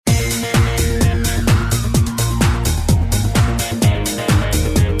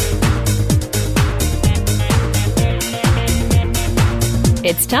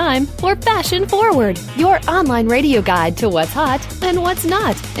time for Fashion Forward, your online radio guide to what's hot and what's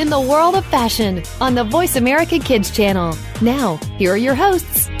not in the world of fashion on the Voice America Kids channel. Now, here are your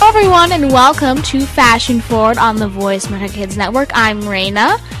hosts. Hello everyone, and welcome to Fashion Forward on the Voice America Kids Network. I'm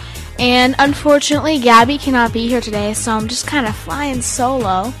Raina, and unfortunately Gabby cannot be here today, so I'm just kind of flying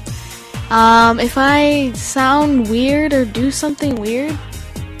solo. If I sound weird or do something weird,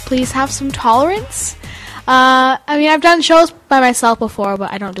 please have some tolerance. I've done shows by myself before,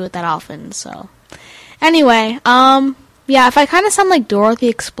 but I don't do it that often, so. Anyway, if I kind of sound like Dora the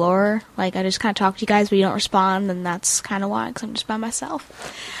Explorer, like I just kind of talk to you guys but you don't respond, then that's kind of why, because I'm just by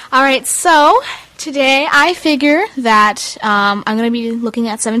myself. Alright, so today I figure that I'm going to be looking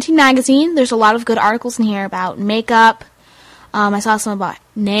at 17 magazine. There's a lot of good articles in here about makeup. I saw some about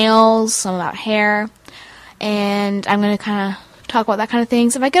nails, some about hair, and I'm going to kind of talk about that kind of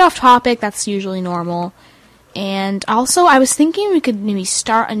things. If I get off topic, that's usually normal. And also, I was thinking we could maybe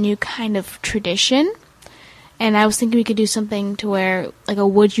start a new kind of tradition. And I was thinking we could do something to where, like a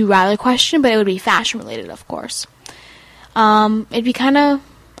would you rather question, but it would be fashion related, of course. It'd be kind of,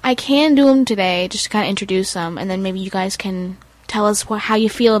 I can do them today, just to kind of introduce them, and then maybe you guys can tell us how you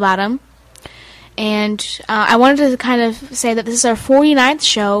feel about them. And I wanted to kind of say that this is our 49th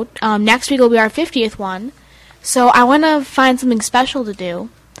show. Next week will be our 50th one. So I want to find something special to do.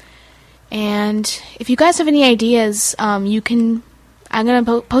 And if you guys have any ideas, you can, I'm going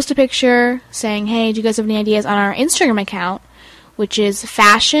to post a picture saying, hey, do you guys have any ideas on our Instagram account, which is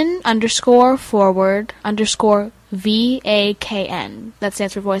fashion_forward_VAKN. That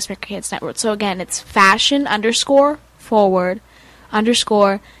stands for Voice America Kids Network. So again, it's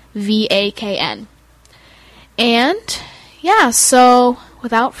fashion_forward_VAKN. And yeah, so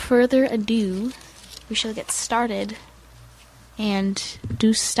without further ado, we shall get started and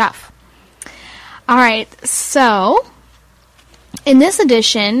do stuff. Alright, so in this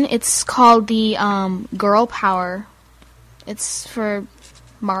edition, it's called the Girl Power. It's for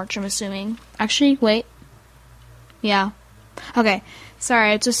March, I'm assuming. Actually, wait. Yeah. Okay,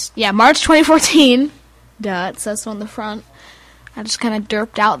 sorry, March 2014. Duh, it says so on the front. I just kind of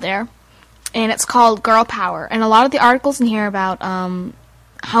derped out there. And it's called Girl Power. And a lot of the articles in here about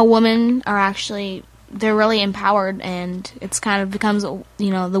how women are actually, they're really empowered, and it's kind of becomes,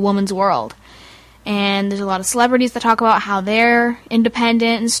 the woman's world. And there's a lot of celebrities that talk about how they're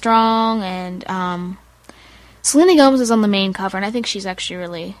independent and strong, and Selena Gomez is on the main cover, and I think she's actually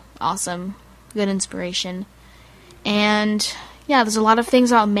really awesome, good inspiration. And yeah, there's a lot of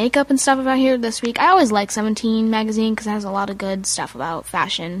things about makeup and stuff about here this week. I always like 17 magazine because it has a lot of good stuff about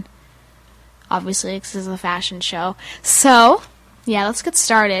fashion, obviously, because this is a fashion show. So yeah, let's get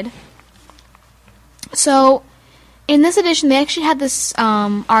started. So in this edition, they actually had this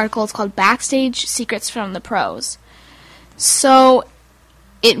article. It's called Backstage Secrets from the Pros. So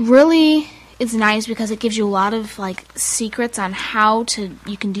it really is nice because it gives you a lot of secrets on how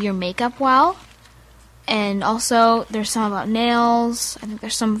you can do your makeup well. And also there's some about nails. I think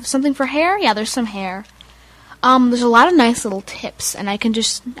there's something for hair. Yeah, there's some hair. There's a lot of nice little tips, and I'm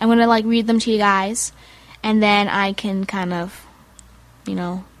gonna read them to you guys, and then I can kind of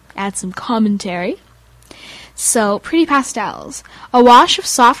add some commentary. So, pretty pastels. A wash of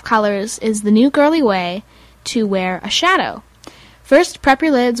soft colors is the new girly way to wear a shadow. First, prep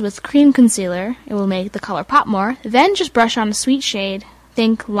your lids with cream concealer. It will make the color pop more. Then just brush on a sweet shade,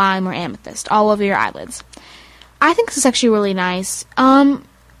 think lime or amethyst, all over your eyelids. I think this is actually really nice.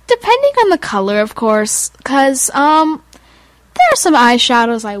 Depending on the color, of course, because there are some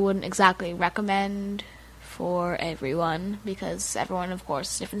eyeshadows I wouldn't exactly recommend for everyone, because everyone, of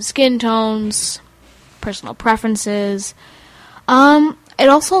course, different skin tones, personal preferences. It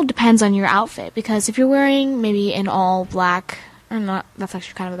also depends on your outfit, because if you're wearing maybe an all black, or not, that's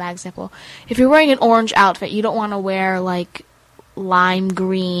actually kind of a bad example. If you're wearing an orange outfit, you don't want to wear lime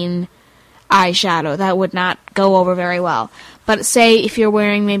green eyeshadow. That would not go over very well. But say if you're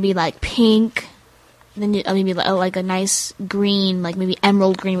wearing maybe pink, then maybe a nice green, maybe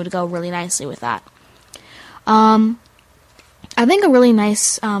emerald green would go really nicely with that. I think a really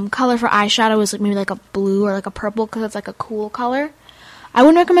nice color for eyeshadow is maybe a blue or a purple, because it's a cool color. I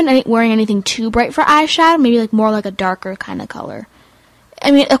wouldn't recommend wearing anything too bright for eyeshadow, maybe more a darker kind of color.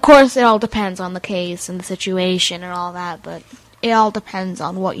 I mean, of course, it all depends on the case and the situation and all that, but it all depends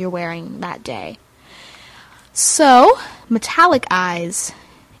on what you're wearing that day. So, metallic eyes.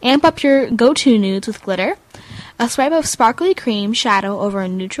 Amp up your go-to nudes with glitter. A swipe of sparkly cream shadow over a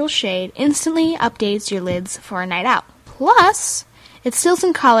neutral shade instantly updates your lids for a night out. Plus, it steals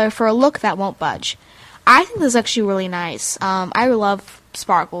in color for a look that won't budge. I think this is actually really nice. I love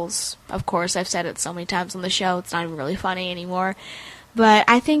sparkles, of course. I've said it so many times on the show, it's not even really funny anymore. But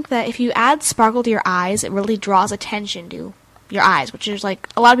I think that if you add sparkle to your eyes, it really draws attention to your eyes, which is like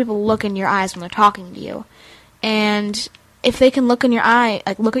a lot of people look in your eyes when they're talking to you. And if they can look in your eye,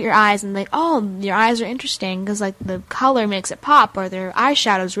 like look at your eyes and like, oh, your eyes are interesting because like the color makes it pop, or their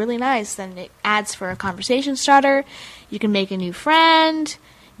eyeshadow is really nice, then it adds for a conversation starter. You can make a new friend,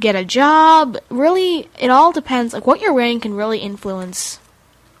 get a job. Really, it all depends. Like what you're wearing can really influence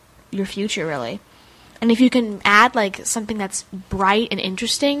your future, really. And if you can add like something that's bright and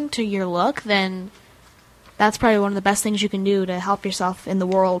interesting to your look, then that's probably one of the best things you can do to help yourself in the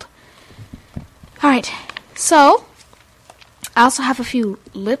world. Alright, so I also have a few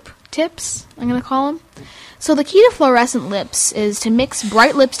lip tips, I'm going to call them. So the key to fluorescent lips is to mix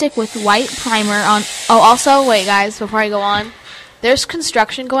bright lipstick with white primer on... Oh, also, wait guys, before I go on, there's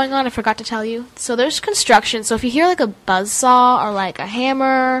construction going on, I forgot to tell you. So there's construction, so if you hear like a buzzsaw or like a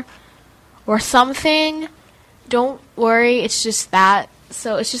hammer or something, don't worry, it's just that.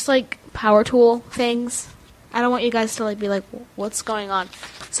 So it's just like power tool things. I don't want you guys to like be like, what's going on?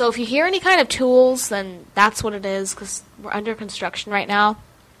 So if you hear any kind of tools, then that's what it is, because we're under construction right now,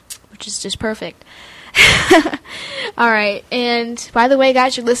 which is just perfect. Alright, and by the way,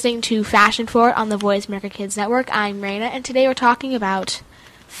 guys, you're listening to Fashion Forward on the Voice America Kids Network. I'm Raina, and today we're talking about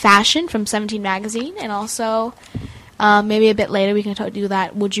fashion from 17 Magazine, and also maybe a bit later we can do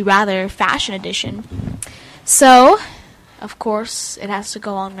that Would You Rather Fashion Edition. So, of course, it has to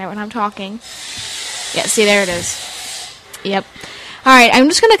go on right when I'm talking. Yeah, see, there it is. Yep. Alright, I'm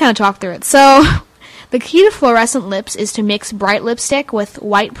just going to kind of talk through it. So, the key to fluorescent lips is to mix bright lipstick with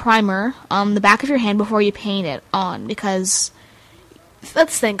white primer on the back of your hand before you paint it on, because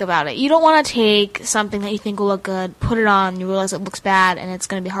let's think about it. You don't want to take something that you think will look good, put it on, you realize it looks bad, and it's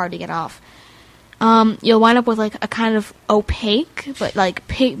going to be hard to get off. You'll wind up with like a kind of opaque, but like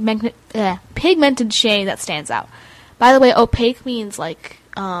pigmented shade that stands out. By the way, opaque means like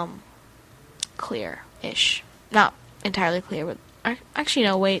clear-ish. Not entirely clear, but actually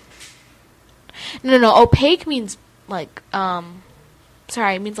no, wait. No, opaque means like,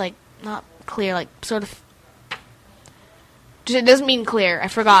 sorry, it means like not clear, like sort of, it doesn't mean clear, I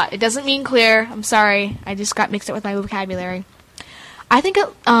forgot. It doesn't mean clear, I'm sorry, I just got mixed up with my vocabulary. I think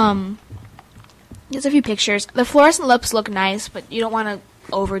there's a few pictures. The fluorescent lips look nice, but you don't want to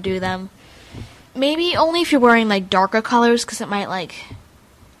overdo them. Maybe only if you're wearing like darker colors, because it might like,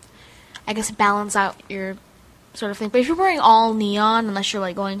 I guess, balance out your sort of thing. But if you're wearing all neon, unless you're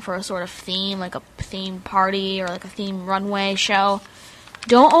like going for a sort of theme, like a theme party or like a theme runway show,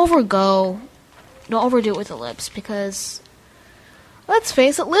 don't overdo it with the lips, because let's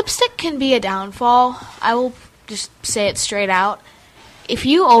face it, lipstick can be a downfall. I will just say it straight out. If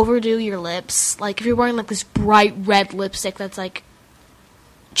you overdo your lips, like if you're wearing like this bright red lipstick that's like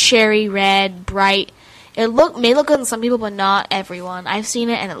cherry red, bright, it may look good on some people, but not everyone. I've seen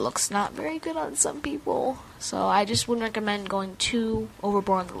it, and it looks not very good on some people. So I just wouldn't recommend going too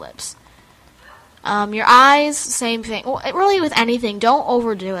overboard on the lips. Your eyes, same thing. Well, really with anything, don't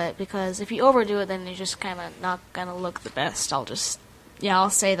overdo it, because if you overdo it, then you're just kind of not gonna look the best. I'll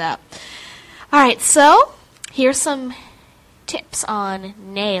say that. Alright, so here's some tips on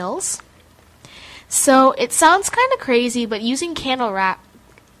nails. So it sounds kind of crazy, but using candle wrap...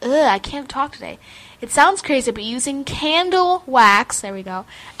 I can't talk today. It sounds crazy, but using candle wax, there we go,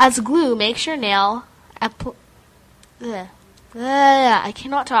 as glue makes your nail... I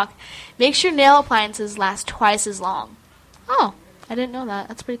cannot talk. Makes your nail appliances last twice as long. Oh, I didn't know that.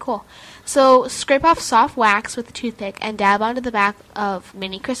 That's pretty cool. So, scrape off soft wax with a toothpick and dab onto the back of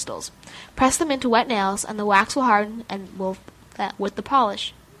mini crystals. Press them into wet nails, and the wax will harden and will with the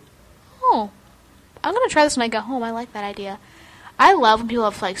polish. Oh, I'm going to try this when I get home. I like that idea. I love when people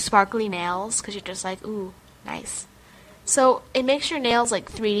have, like, sparkly nails, because you're just like, ooh, nice. So, it makes your nails,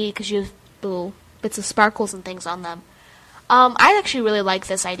 like, 3D, because you have little bits of sparkles and things on them. I actually really like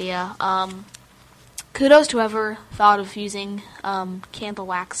this idea. Kudos to whoever thought of using candle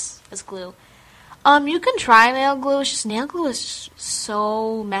wax as glue. You can try nail glue. It's just nail glue is just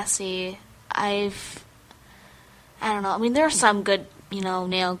so messy. I don't know. I mean, there are some good,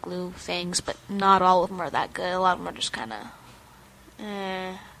 nail glue things, but not all of them are that good. A lot of them are just kind of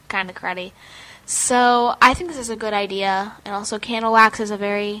cruddy. So I think this is a good idea. And also, candle wax is a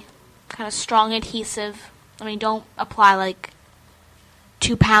very kind of strong adhesive. I mean, don't apply like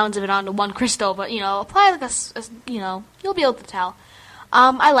 2 pounds of it onto one crystal, but apply like you'll be able to tell.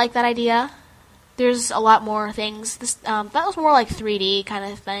 I like that idea. There's a lot more things. That was more like 3D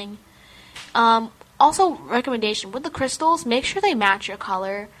kind of thing. Also, recommendation with the crystals, make sure they match your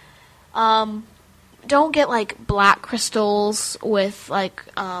color. don't get like black crystals with like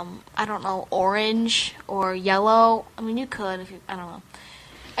I don't know, orange or yellow. I mean, you could if you, I don't know.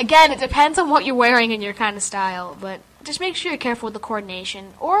 Again, it depends on what you're wearing and your kind of style, but just make sure you're careful with the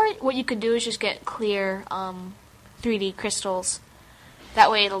coordination. Or what you could do is just get clear 3D crystals. That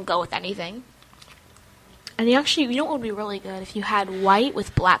way it'll go with anything. And you know what would be really good? If you had white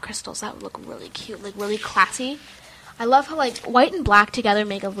with black crystals. That would look really cute, like really classy. I love how like white and black together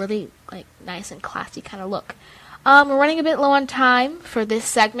make a really like nice and classy kind of look. We're running a bit low on time for this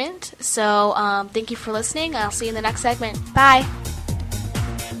segment, so thank you for listening. I'll see you in the next segment. Bye.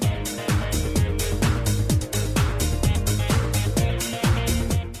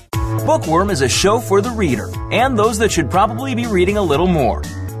 Bookworm is a show for the reader and those that should probably be reading a little more.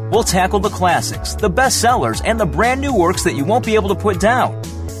 We'll tackle the classics, the bestsellers, and the brand new works that you won't be able to put down.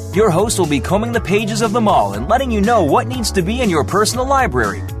 Your host will be combing the pages of them all and letting you know what needs to be in your personal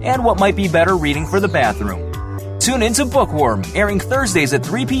library and what might be better reading for the bathroom. Tune into Bookworm, airing Thursdays at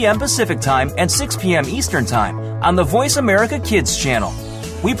 3 p.m. Pacific Time and 6 p.m. Eastern Time on the Voice America Kids channel.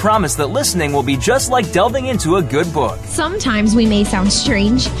 We promise that listening will be just like delving into a good book. Sometimes we may sound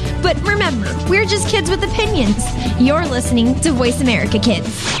strange, but remember, we're just kids with opinions. You're listening to Voice America Kids.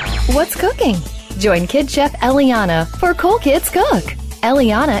 What's cooking? Join Kid Chef Eliana for Cool Kids Cook.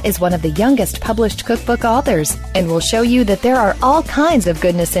 Eliana is one of the youngest published cookbook authors and will show you that there are all kinds of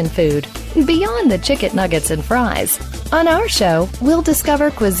goodness in food, beyond the chicken nuggets and fries. On our show, we'll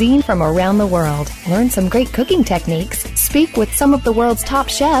discover cuisine from around the world, learn some great cooking techniques, speak with some of the world's top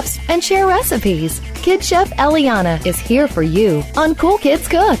chefs, and share recipes. Kid Chef Eliana is here for you on Cool Kids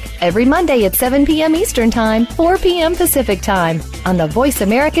Cook every Monday at 7 p.m. Eastern Time, 4 p.m. Pacific Time on the Voice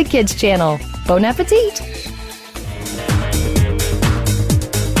America Kids channel. Bon appetit!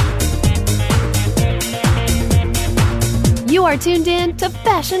 You are tuned in to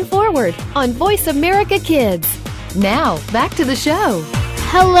Fashion Forward on Voice America Kids. Now, back to the show.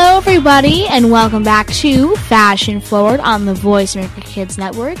 Hello, everybody, and welcome back to Fashion Forward on the Voice America Kids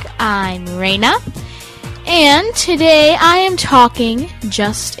Network. I'm Raina, and today I am talking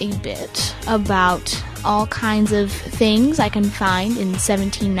just a bit about all kinds of things I can find in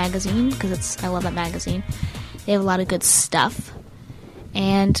 17 magazine, because I love that magazine. They have a lot of good stuff.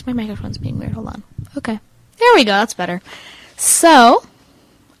 And my microphone's being weird. Hold on. Okay. There we go. That's better. So,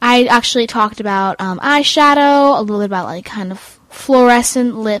 I actually talked about eyeshadow, a little bit about like kind of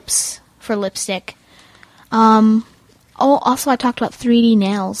fluorescent lips for lipstick. Also I talked about 3D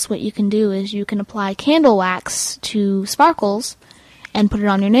nails. What you can do is you can apply candle wax to sparkles and put it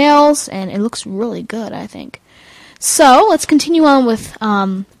on your nails, and it looks really good, I think. So, let's continue on with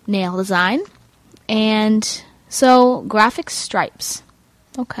nail design. And so, graphic stripes.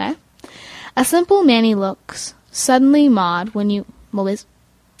 Okay. A simple mani looks suddenly mod when you...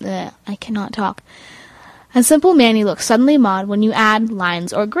 I cannot talk. A simple mani looks suddenly mod when you add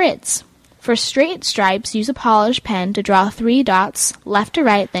lines or grids. For straight stripes, use a polished pen to draw 3 dots left to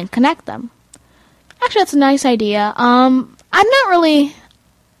right, then connect them. Actually, that's a nice idea. I'm not really...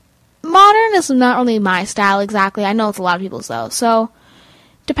 Modern is not really my style exactly. I know it's a lot of people's though. So,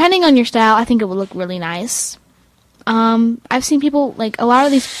 depending on your style, I think it would look really nice. I've seen people, like, a lot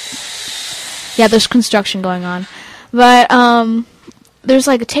of these... Yeah, there's construction going on. But, there's,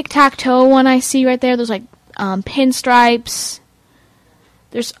 like, a tic-tac-toe one I see right there. There's, like, pinstripes.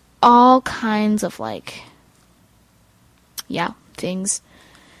 There's all kinds of, like, yeah, things.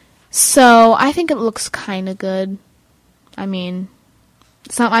 So, I think it looks kind of good. I mean,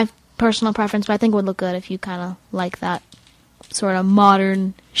 it's not my personal preference, but I think it would look good if you kind of like that sort of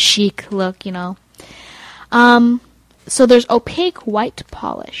modern, chic look, you know. So there's opaque white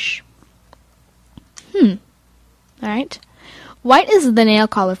polish. Alright. White is the nail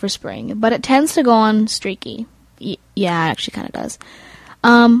color for spring, but it tends to go on streaky. Yeah, it actually kind of does.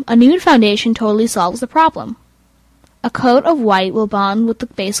 A nude foundation totally solves the problem. A coat of white will bond with the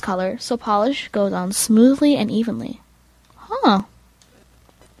base color, so polish goes on smoothly and evenly. Huh.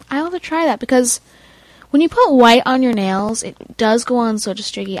 I'll have to try that, because when you put white on your nails, it does go on sort of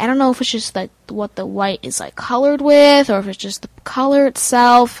streaky. I don't know if it's just like what the white is like colored with, or if it's just the color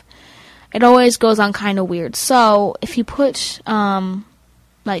itself. It always goes on kind of weird. So if you put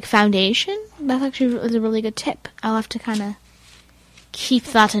like foundation, that actually is a really good tip. I'll have to kind of keep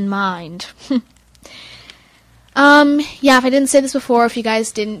that in mind. Yeah, if I didn't say this before, if you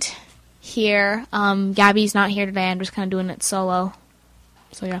guys didn't hear, Gabby's not here today. I'm just kind of doing it solo.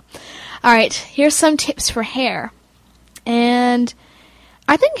 So yeah. Alright, here's some tips for hair. And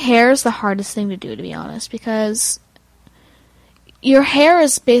I think hair is the hardest thing to do, to be honest, because your hair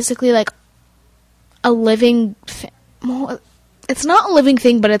is basically like a living well, it's not a living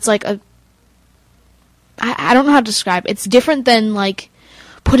thing, but it's like I don't know how to describe it. It's different than, like,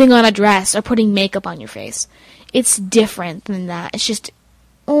 putting on a dress or putting makeup on your face. It's different than that. It's just,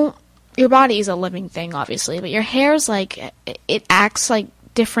 well, your body is a living thing, obviously, but your hair's, like, it acts, like,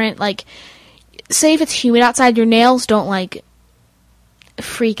 different. Like, say if it's humid outside, your nails don't, like,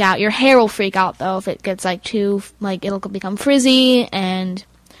 freak out. Your hair will freak out, though, if it gets, like, too, like, it'll become frizzy, and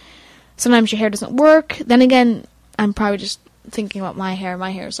sometimes your hair doesn't work. Then again, I'm probably just thinking about my hair.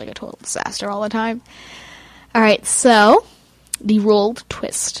 My hair is, like, a total disaster all the time. Alright, so, the rolled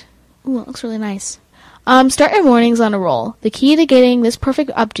twist. Ooh, it looks really nice. Start your mornings on a roll. The key to getting this perfect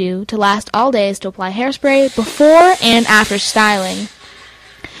updo to last all day is to apply hairspray before and after styling.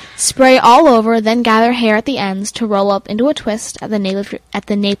 Spray all over, then gather hair at the ends to roll up into a twist at the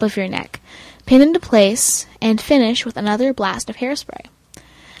nape of your neck. Pin into place, and finish with another blast of hairspray.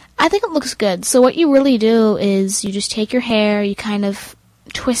 I think it looks good. So what you really do is you just take your hair, you kind of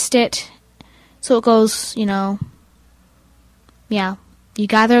twist it so it goes, you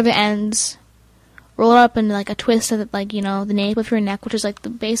gather the ends, roll it up in like a twist at, like, the nape of your neck, which is like the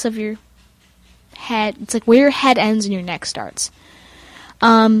base of your head. It's like where your head ends and your neck starts.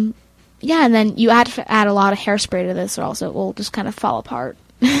 And then you add a lot of hairspray to this, or else it will just kind of fall apart.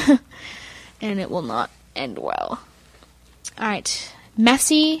 And it will not end well. Alright,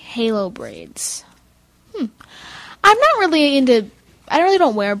 messy halo braids. I'm not really I really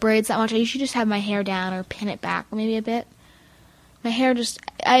don't wear braids that much. I usually just have my hair down or pin it back maybe a bit. My hair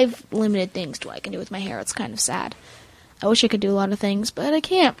I have limited things to what I can do with my hair. It's kind of sad. I wish I could do a lot of things, but I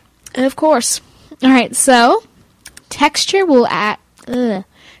can't. Of course. Alright, so, texture will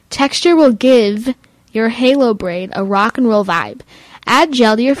give your halo braid a rock and roll vibe. Add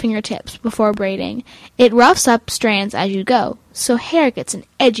gel to your fingertips before braiding. It roughs up strands as you go, so hair gets an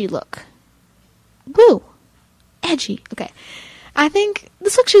edgy look. Woo! Edgy. Okay. I think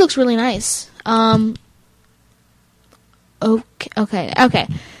this actually looks really nice. Okay.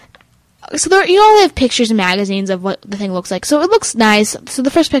 So they have pictures in magazines of what the thing looks like. So it looks nice. So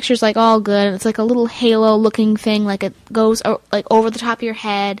the first picture's like all good. It's like a little halo looking thing, like it goes like over the top of your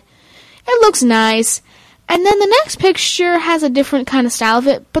head. It looks nice. And then the next picture has a different kind of style of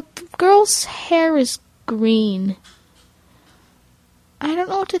it, but the girl's hair is green. I don't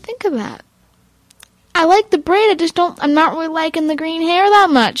know what to think of that. I like the braid, I'm not really liking the green hair that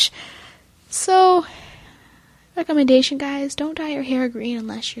much. So, recommendation, guys, don't dye your hair green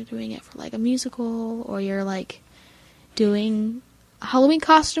unless you're doing it for, like, a musical, or you're, like, doing a Halloween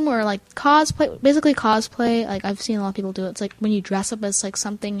costume, or, like, cosplay, basically cosplay. Like, I've seen a lot of people do it. It's, like, when you dress up as, like,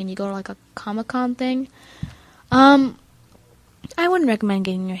 something and you go to, like, a Comic-Con thing. I wouldn't recommend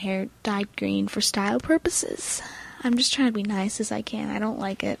getting your hair dyed green for style purposes. I'm just trying to be nice as I can. I don't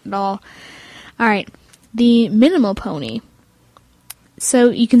like it at all. Alright, the minimal pony. So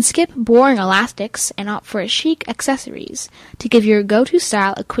you can skip boring elastics and opt for chic accessories to give your go-to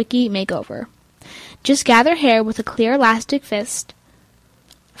style a quickie makeover. Just gather hair with a clear elastic first.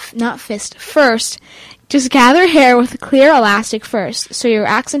 Just gather hair with a clear elastic first, so your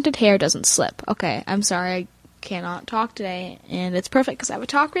accented hair doesn't slip. Okay, I'm sorry, I cannot talk today, and it's perfect because I have a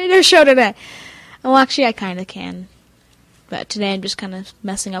talk radio show today. Well, actually, I kind of can, but today I'm just kind of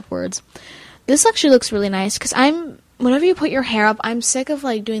messing up words. This actually looks really nice, because whenever you put your hair up, I'm sick of,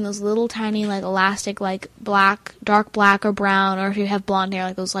 like, doing those little tiny, like, elastic, like, dark black or brown, or if you have blonde hair,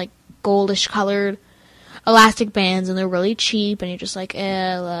 like, those, like, goldish colored elastic bands, and they're really cheap, and you're just like,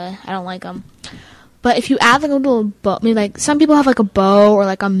 I don't like them. But if you add, like, a little bow, maybe, like, some people have, like, a bow or,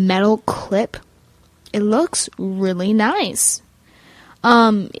 like, a metal clip, it looks really nice.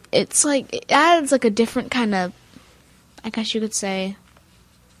 It's, like, it adds, like, a different kind of, I guess you could say,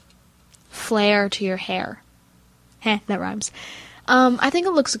 flair to your hair. That rhymes. I think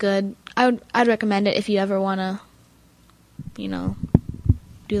it looks good. I'd recommend it if you ever want to,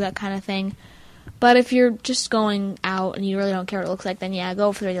 do that kind of thing. But if you're just going out and you really don't care what it looks like, then yeah,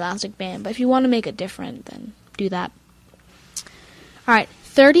 go for the elastic band. But if you want to make it different, then do that. Alright,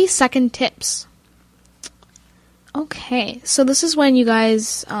 30-second tips. Okay, so this is when you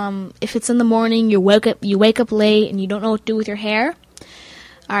guys, if it's in the morning, you wake up late and you don't know what to do with your hair.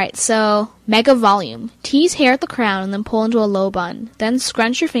 Alright, so mega volume. Tease hair at the crown and then pull into a low bun. Then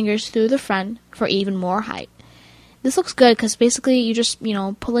scrunch your fingers through the front for even more height. This looks good because basically you just,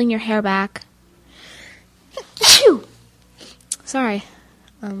 pulling your hair back. Sorry.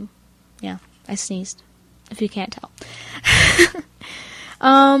 Yeah, I sneezed. If you can't tell.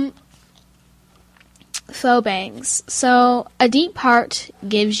 Faux bangs. So, a deep part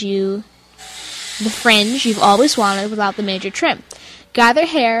gives you the fringe you've always wanted without the major trim. Gather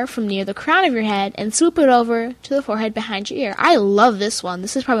hair from near the crown of your head and swoop it over to the forehead behind your ear. I love this one.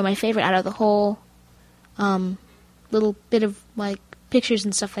 This is probably my favorite out of the whole little bit of like pictures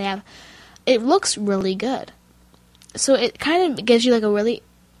and stuff they have, it looks really good. So it kind of gives you like a really,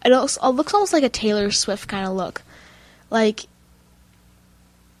 it looks almost like a Taylor Swift kind of look. Like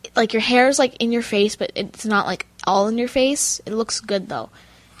your hair is like in your face, but it's not like all in your face. It looks good though.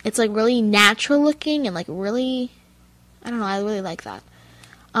 It's like really natural looking and like really, I don't know, I really like that.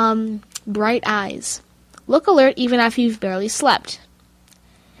 Bright eyes. Look alert even after you've barely slept.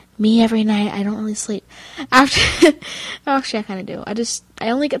 Me every night, I don't really sleep. Actually, I kind of do. I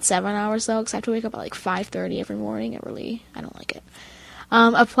only get 7 hours though, because I have to wake up at like 5:30 every morning. I don't like it.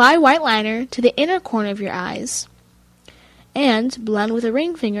 Apply white liner to the inner corner of your eyes. And blend with a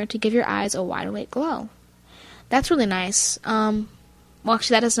ring finger to give your eyes a wide awake glow. That's really nice. Well,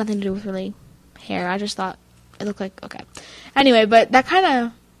 actually, that has nothing to do with really hair. I just thought it looked like, okay. Anyway, but that kind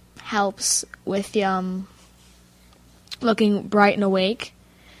of helps with looking bright and awake,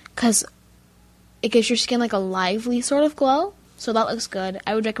 because it gives your skin like a lively sort of glow. So that looks good.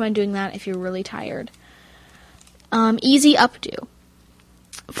 I would recommend doing that if you're really tired. Easy updo.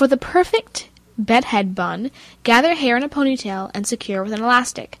 For the perfect bedhead bun, gather hair in a ponytail and secure with an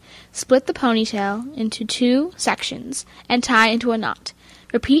elastic. Split the ponytail into 2 sections and tie into a knot.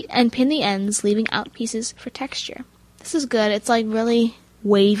 Repeat and pin the ends, leaving out pieces for texture. This is good. It's like really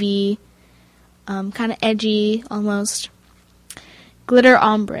wavy, kind of edgy almost. Glitter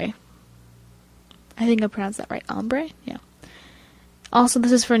ombre. I think I pronounced that right. Ombre? Yeah. Also,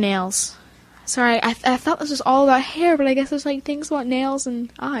 this is for nails. Sorry, I thought this was all about hair, but I guess there's like things about nails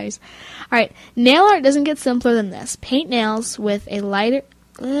and eyes. Alright, nail art doesn't get simpler than this. Paint nails with a lighter...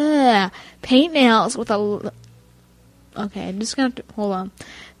 Paint nails with a... Okay, I'm just gonna have to... Hold on.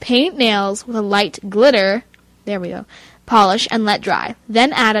 Paint nails with a light glitter... There we go. Polish and let dry.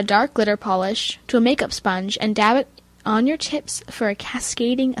 Then add a dark glitter polish to a makeup sponge and dab it on your tips for a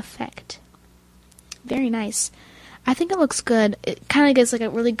cascading effect. Very nice. I think it looks good. It kind of gives like a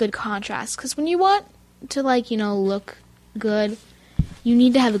really good contrast, because when you want to like, you know, look good, you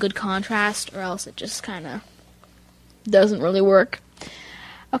need to have a good contrast, or else it just kind of doesn't really work.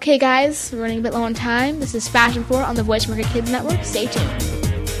 Okay guys, we're running a bit low on time. This is Fashion Forward on the Voice America Kids Network. Stay tuned.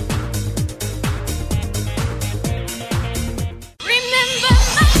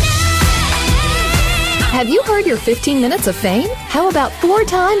 Have you heard your 15 minutes of fame? How about 4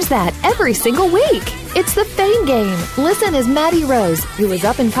 times that every single week? It's the Fame Game. Listen as Maddie Rose, who is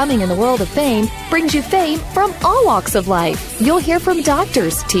up and coming in the world of fame, brings you fame from all walks of life. You'll hear from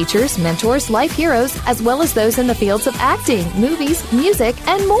doctors, teachers, mentors, life heroes, as well as those in the fields of acting, movies, music,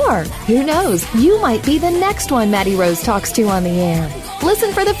 and more. Who knows? You might be the next one Maddie Rose talks to on the air.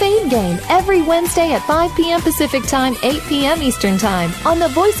 Listen for the Fame Game every Wednesday at 5 p.m. Pacific Time, 8 p.m. Eastern Time on the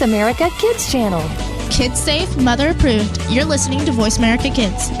Voice America Kids channel. Kids safe, mother approved. You're listening to Voice America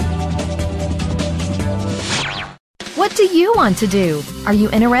Kids. What do you want to do? Are you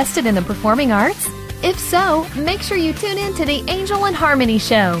interested in the performing arts? If so, make sure you tune in to the Angel and Harmony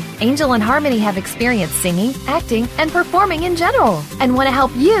Show. Angel and Harmony have experience singing, acting, and performing in general, and want to help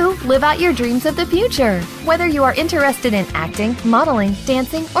you live out your dreams of the future. Whether you are interested in acting, modeling,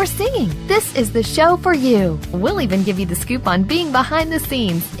 dancing, or singing, this is the show for you. We'll even give you the scoop on being behind the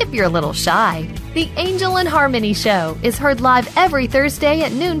scenes if you're a little shy. The Angel and Harmony Show is heard live every Thursday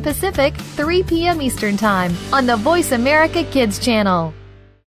at noon Pacific, 3 p.m. Eastern Time on the Voice America Kids channel.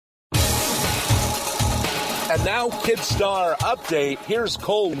 And now, Kids Star Update. Here's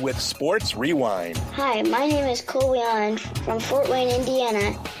Cole with Sports Rewind. Hi, my name is Cole Leon from Fort Wayne,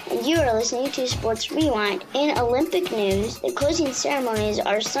 Indiana, and you are listening to Sports Rewind. In Olympic news, the closing ceremonies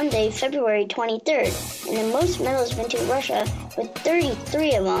are Sunday, February 23rd, and the most medals went to Russia with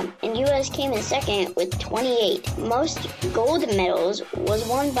 33 of them, and U.S. came in second with 28. Most gold medals was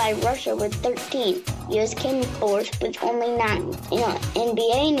won by Russia with 13. U.S. came in fourth with only 9. In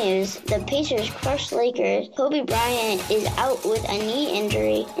NBA news, the Pacers crushed Lakers. Kobe Bryant is out with a knee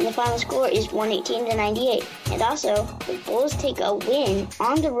injury, and the final score is 118-98. And also, the Bulls take a win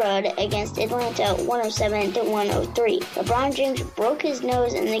on the road against Atlanta, 107-103. LeBron James broke his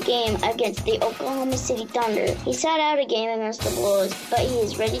nose in the game against the Oklahoma City Thunder. He sat out a game against the Bulls, but he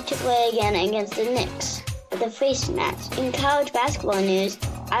is ready to play again against the Knicks with a face mask. In college basketball news,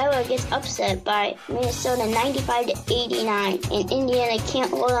 Iowa gets upset by Minnesota 95-89, and Indiana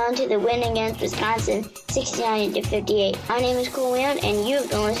can't hold on to the win against Wisconsin 69-58. My name is Cole Leon, and you've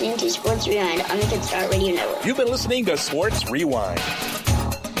been listening to Sports Rewind on the Kids Star Radio Network. You've been listening to Sports Rewind.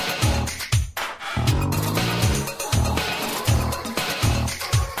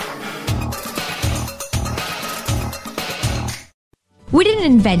 We didn't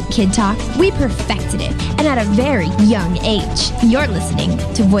didn't invent Kid Talk, we perfected it, and at a very young age. You're listening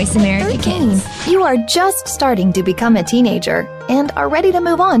to Voice America 13. Kids. You are just starting to become a teenager and are ready to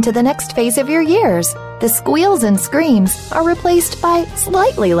move on to the next phase of your years. The squeals and screams are replaced by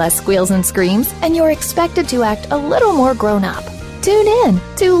slightly less squeals and screams, and you're expected to act a little more grown up. Tune in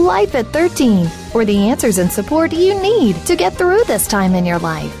to Life at 13 for the answers and support you need to get through this time in your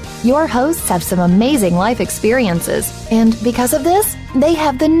life. Your hosts have some amazing life experiences, and because of this, they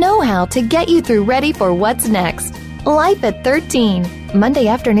have the know-how to get you through ready for what's next. Life at 13, Monday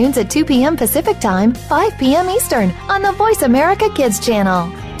afternoons at 2 p.m. Pacific Time, 5 p.m. Eastern on the Voice America Kids channel.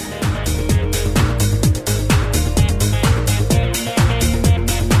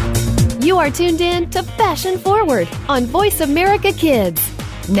 You are tuned in to Fashion Forward on Voice America Kids.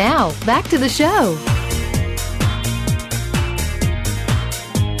 Now, back to the show.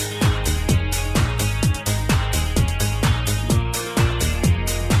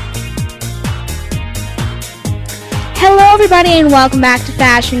 Hello, everybody, and welcome back to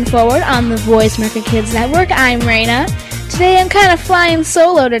Fashion Forward on the Voice America Kids Network. I'm Raina. Today, I'm kind of flying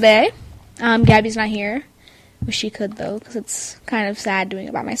solo today. Gabby's not here. Wish she could, though, because it's kind of sad doing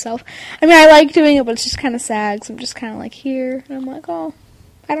it by myself. I mean, I like doing it, but it's just kind of sad, because I'm just kind of like here, and I'm like, oh,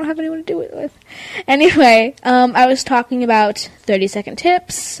 I don't have anyone to do it with. Anyway, I was talking about 30-second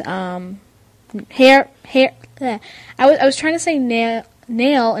tips, hair. I was trying to say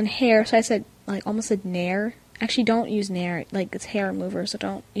nail and hair, so I said, like, almost said nair. Actually, don't use nair, like, it's hair remover, so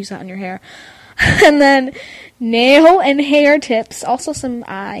don't use that on your hair. And then nail and hair tips, also some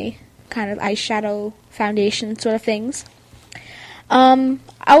eyeshadow foundation sort of things. I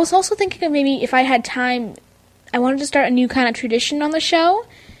was also thinking of maybe if I had time, I wanted to start a new kind of tradition on the show,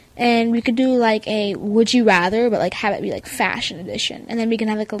 and we could do like a would you rather, but like have it be like fashion edition, and then we can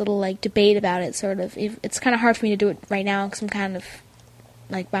have like a little like debate about it, sort of. It's kind of hard for me to do it right now because I'm kind of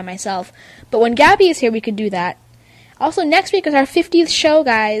like by myself, but when Gabby is here we could do that. Also, next week is our 50th show,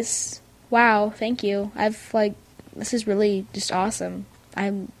 guys. Wow, thank you. This is really just awesome.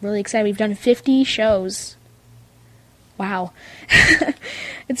 I'm really excited. We've done 50 shows. Wow.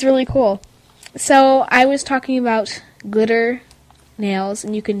 It's really cool. So, I was talking about glitter nails,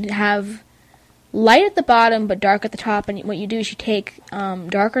 and you can have light at the bottom but dark at the top, and what you do is you take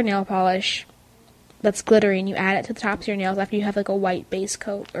darker nail polish that's glittery, and you add it to the tops of your nails after you have like a white base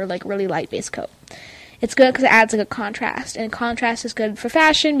coat, or like really light base coat. It's good because it adds like a contrast, and contrast is good for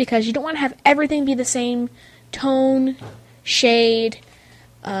fashion because you don't want to have everything be the same tone, shade,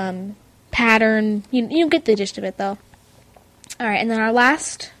 pattern. You get the gist of it, though. Alright, and then our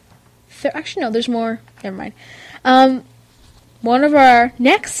last... actually, no, there's more. Never mind. One of our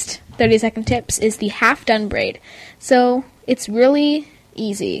next 30-second tips is the half-done braid. So, it's really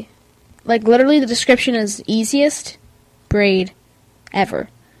easy. Like, literally, the description is easiest braid ever.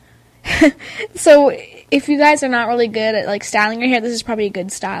 So, if you guys are not really good at, like, styling your hair, this is probably a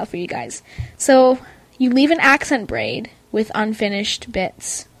good style for you guys. So, you leave an accent braid with unfinished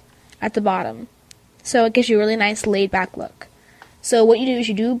bits at the bottom. So, it gives you a really nice laid-back look. So, what you do is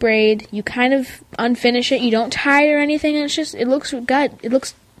you do a braid, you kind of unfinish it, you don't tie it or anything, and it looks good.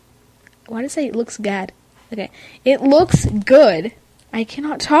 Why did I say it looks good? Okay. It looks good. I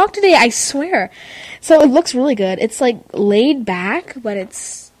cannot talk today, I swear. So, it looks really good. It's, like, laid back, but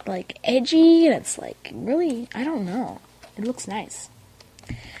it's like edgy, and it's like really, I don't know. It looks nice.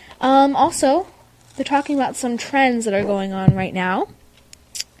 Also, they're talking about some trends that are going on right now.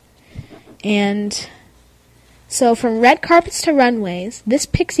 And so from red carpets to runways, this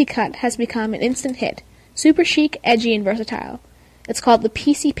pixie cut has become an instant hit. Super chic, edgy, and versatile. It's called the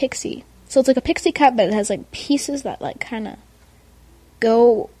PC Pixie. So it's like a pixie cut, but it has like pieces that like kind of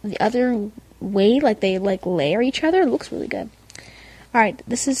go the other way, like they like layer each other. It looks really good. Alright,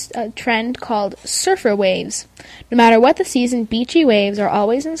 this is a trend called surfer waves. No matter what the season, beachy waves are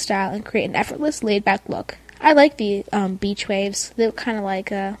always in style and create an effortless, laid-back look. I like the beach waves. They look kind of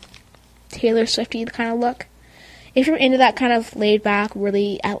like a Taylor Swifty kind of look. If you're into that kind of laid-back,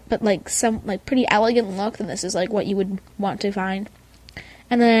 really, but like some like pretty elegant look, then this is like what you would want to find.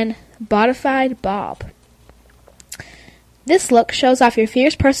 And then, Bodified Bob. This look shows off your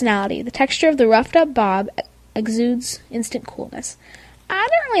fierce personality. The texture of the roughed-up bob exudes instant coolness. I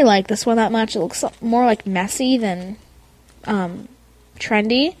don't really like this one that much. It looks more like messy than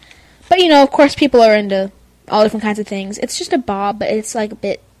trendy. But, you know, of course people are into all different kinds of things. It's just a bob, but it's like a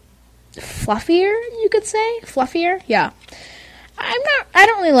bit fluffier, you could say? Fluffier? Yeah. I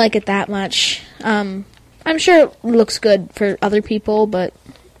don't really like it that much. I'm sure it looks good for other people, but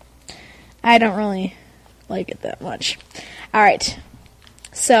I don't really like it that much. Alright.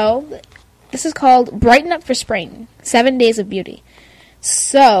 So, this is called Brighten Up for Spring. 7 Days of Beauty.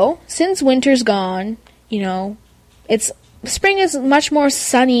 So, since winter's gone, spring is much more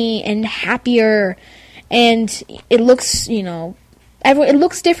sunny and happier, and it looks, it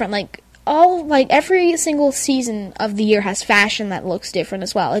looks different. Every single season of the year has fashion that looks different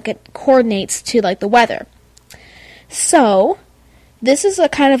as well. Like, it coordinates to, the weather. So, this is a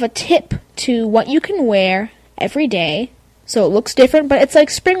kind of a tip to what you can wear every day, so it looks different, but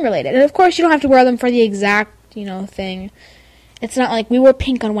it's, spring related. And, of course, you don't have to wear them for the exact, thing. It's not like we wear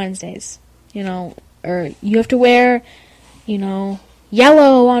pink on Wednesdays, or you have to wear,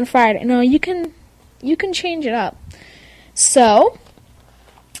 yellow on Friday. No, you can change it up. So,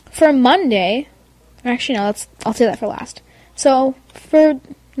 for Monday, actually, no, I'll say that for last. So, you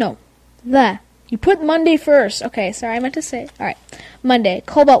put Monday first. Okay, sorry, I meant to say, alright. Monday,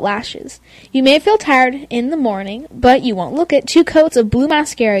 Cobalt Lashes. You may feel tired in the morning, but you won't look it. 2 coats of blue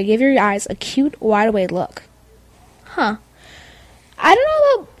mascara give your eyes a cute, wide-awake look. Huh. I don't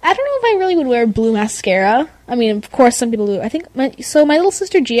know if I really would wear blue mascara. I mean, of course, some people do. I think my little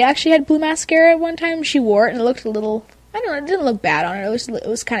sister Gia actually had blue mascara at one time. She wore it, and it looked a little, I don't know, it didn't look bad on her. It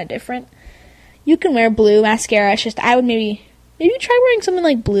was kind of different. You can wear blue mascara. It's just, I would maybe try wearing something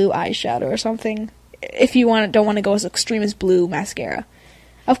like blue eyeshadow or something if you don't want to go as extreme as blue mascara.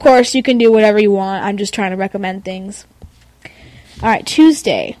 Of course, you can do whatever you want. I'm just trying to recommend things. Alright,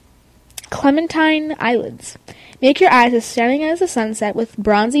 Tuesday. Clementine eyelids. Make your eyes as stunning as the sunset with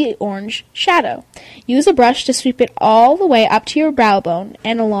bronzy orange shadow. Use a brush to sweep it all the way up to your brow bone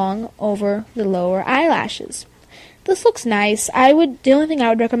and along over the lower eyelashes. This looks nice. The only thing I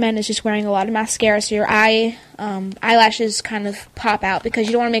would recommend is just wearing a lot of mascara so your eyelashes kind of pop out, because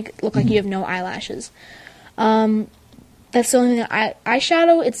you don't want to make it look like you have no eyelashes. That's the only thing.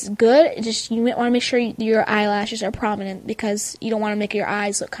 Eyeshadow, it's good. It's just, you want to make sure your eyelashes are prominent, because you don't want to make your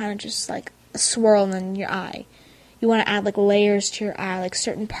eyes look kind of just like a swirl in your eye. You want to add layers to your eye,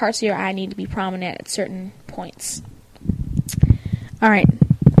 certain parts of your eye need to be prominent at certain points. Alright.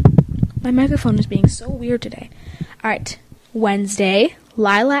 My microphone is being so weird today. Alright. Wednesday,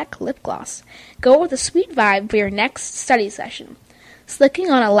 lilac lip gloss. Go with a sweet vibe for your next study session. Slicking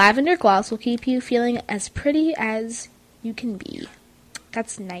on a lavender gloss will keep you feeling as pretty as you can be.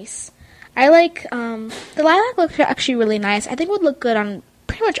 That's nice. I like, the lilac looks actually really nice. I think it would look good on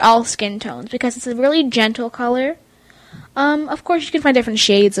pretty much all skin tones, because it's a really gentle color. Of course, you can find different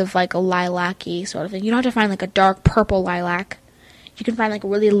shades of, a lilac-y sort of thing. You don't have to find, a dark purple lilac. You can find, a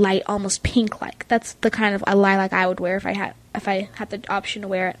really light, almost pink-like. That's the kind of a lilac I would wear if I had the option to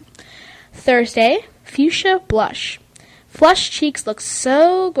wear it. Thursday, fuchsia blush. Flushed cheeks look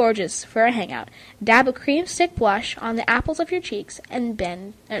so gorgeous for a hangout. Dab a cream stick blush on the apples of your cheeks and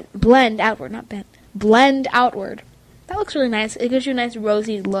blend outward. That looks really nice. It gives you a nice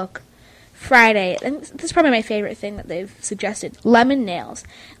rosy look. Friday, and this is probably my favorite thing that they've suggested, lemon nails.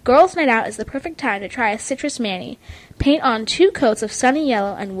 Girls' night out is the perfect time to try a citrus mani. Paint on 2 coats of sunny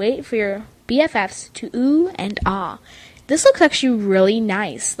yellow and wait for your BFFs to ooh and ah. This looks actually really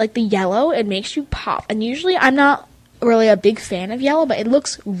nice. The yellow, it makes you pop. And usually I'm not really a big fan of yellow, but it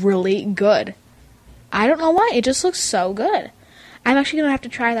looks really good. I don't know why. It just looks so good. I'm actually going to have to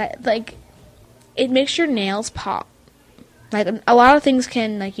try that. It makes your nails pop. A lot of things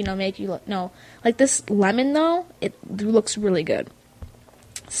can, make you look, no. This lemon, though, it looks really good.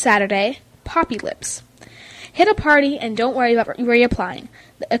 Saturday, poppy lips. Hit a party and don't worry about reapplying.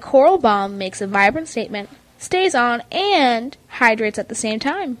 A coral balm makes a vibrant statement, stays on, and hydrates at the same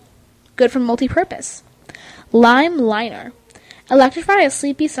time. Good for multi-purpose. Lime liner. Electrify a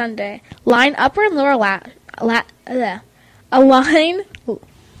sleepy Sunday. Line upper and lower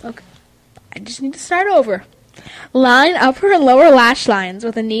Okay. I just need to start over. Line upper and lower lash lines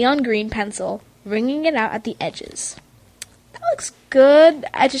with a neon green pencil, wringing it out at the edges. That looks good.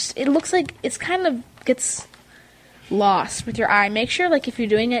 It looks like it's kind of gets lost with your eye. Make sure, if you're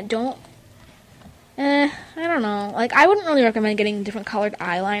doing it, don't, I don't know. I wouldn't really recommend getting different colored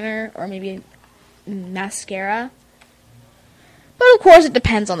eyeliner or maybe mascara. But, of course, it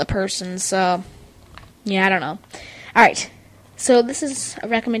depends on the person, so, yeah, I don't know. Alright, so this is a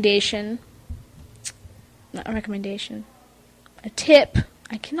recommendation. Not a recommendation. A tip.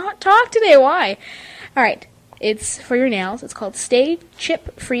 I cannot talk today. Why? Alright. It's for your nails. It's called Stay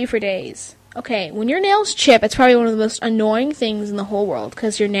Chip Free for Days. Okay, when your nails chip, it's probably one of the most annoying things in the whole world.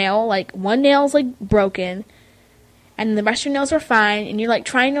 Because your nail, one nail's, broken. And the rest of your nails are fine. And you're,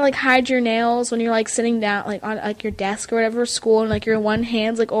 trying to, hide your nails when you're, sitting down, on, your desk or whatever, school. And, your one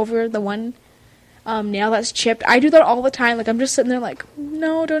hand's, over the one nail that's chipped. I do that all the time. I'm just sitting there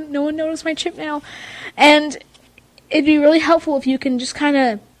no one notice my chip nail. And it'd be really helpful if you can just kind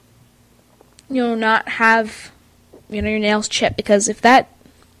of, not have, your nails chip, because if that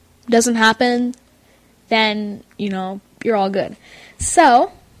doesn't happen, then, you're all good.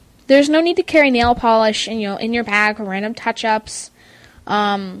 So, there's no need to carry nail polish in your bag for random touch-ups.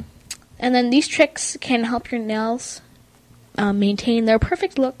 And then these tricks can help your nails maintain their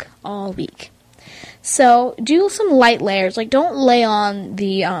perfect look all week. So, do some light layers. Like, don't lay on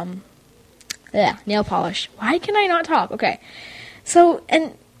the nail polish. Why can I not talk? Okay. So,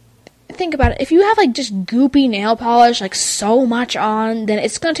 and think about it. If you have, just goopy nail polish, so much on, then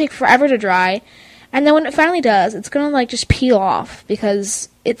it's going to take forever to dry. And then when it finally does, it's going to, just peel off, because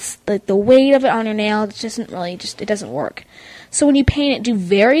it's, the weight of it on your nail, it doesn't work. So when you paint it, do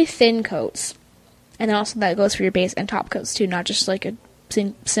very thin coats. And then also that goes for your base and top coats, too, not just, a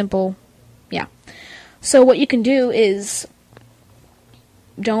simple, yeah. So what you can do is,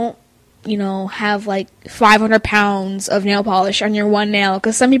 don't, have 500 pounds of nail polish on your one nail,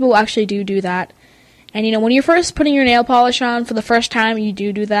 because some people actually do that. And when you're first putting your nail polish on for the first time, you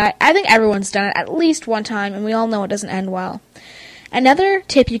do that. I think everyone's done it at least one time, and we all know it doesn't end well. Another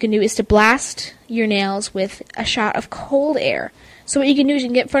tip you can do is to blast your nails with a shot of cold air. So what you can do is you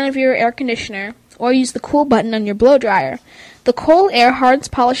can get in front of your air conditioner, or use the cool button on your blow dryer. The cold air hardens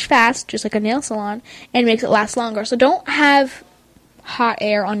polish fast, just like a nail salon, and makes it last longer. So don't have hot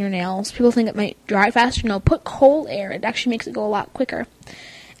air on your nails. People think it might dry faster. No, put cold air. It actually makes it go a lot quicker.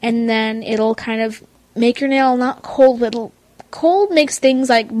 And then it'll kind of make your nail not cold, but cold makes things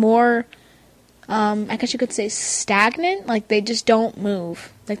more, I guess you could say stagnant. They just don't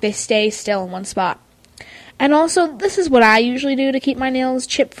move. They stay still in one spot. And also, this is what I usually do to keep my nails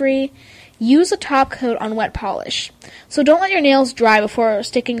chip-free. Use a top coat on wet polish. So don't let your nails dry before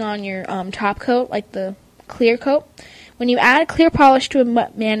sticking on your top coat, the clear coat. When you add clear polish to a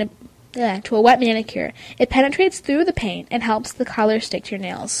wet manicure, it penetrates through the paint and helps the color stick to your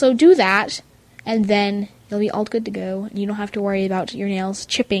nails. So do that, and then you'll be all good to go, and you don't have to worry about your nails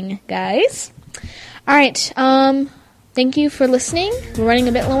chipping, guys. Alright, thank you for listening. We're running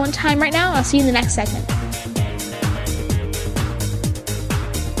a bit low on time right now. I'll see you in the next segment.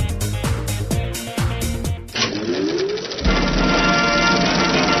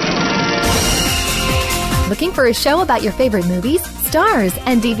 Looking for a show about your favorite movies, stars,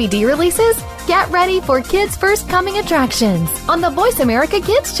 and DVD releases? Get ready for Kids' First Coming attractions on the Voice America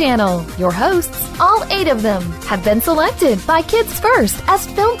Kids channel. Your hosts, all 8 of them, have been selected by Kids First as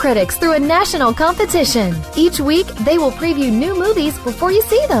film critics through a national competition. Each week, they will preview new movies before you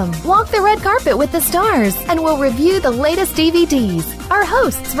see them, walk the red carpet with the stars, and will review the latest DVDs. Our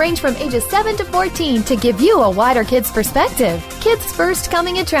hosts range from ages 7 to 14 to give you a wider kids' perspective. Kids' First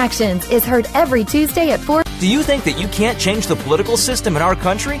Coming Attractions is heard every Tuesday at 4. Do you think that you can't change the political system in our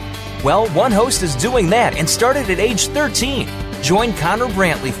country? Well, one host is doing that and started at age 13. Join Connor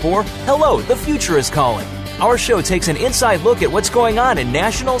Brantley for Hello, the Future is Calling. Our show takes an inside look at what's going on in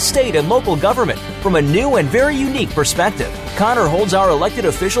national, state, and local government from a new and very unique perspective. Connor holds our elected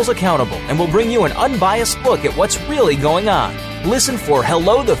officials accountable and will bring you an unbiased look at what's really going on. Listen for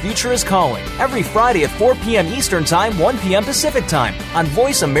Hello, the Future is Calling every Friday at 4 p.m. Eastern Time, 1 p.m. Pacific Time on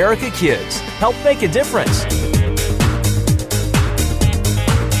Voice America Kids. Help make a difference.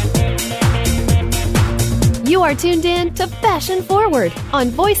 You are tuned in to Fashion Forward on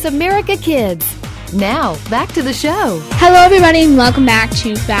Voice America Kids. Now, back to the show. Hello, everybody, and welcome back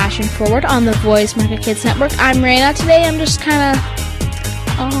to Fashion Forward on the Voice America Kids Network. I'm Raina. Today, I'm just kind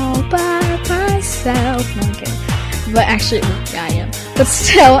of all by myself. No, I'm kidding. But actually, yeah, I am. But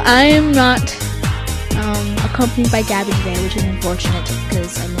still, I am not accompanied by Gabby today, which is unfortunate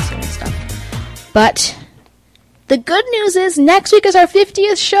because I miss her and stuff. But the good news is next week is our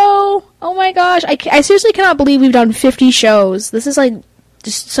 50th show. Oh my gosh, I seriously cannot believe we've done 50 shows. This is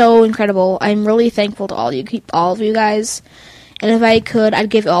just so incredible. I'm really thankful to all of you guys. And if I could, I'd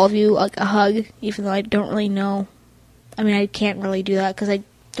give all of you a hug, even though I don't really know. I mean, I can't really do that because I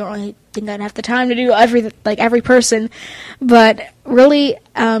don't really think I'd have the time to do every person. But really,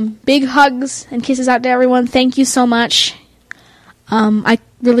 big hugs and kisses out to everyone. Thank you so much. I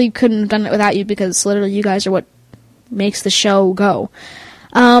really couldn't have done it without you because literally you guys are what makes the show go.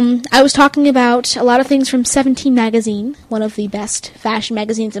 I was talking about a lot of things from 17 magazine, one of the best fashion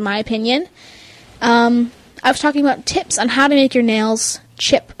magazines in my opinion. I was talking about tips on how to make your nails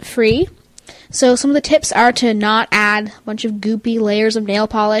chip-free. So some of the tips are to not add a bunch of goopy layers of nail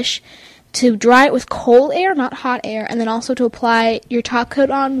polish, to dry it with cold air, not hot air, and then also to apply your top coat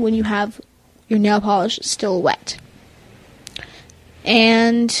on when you have your nail polish still wet.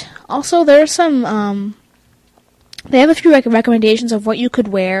 And also there's some, they have a few recommendations of what you could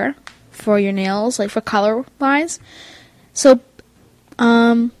wear for your nails, for color-wise. So,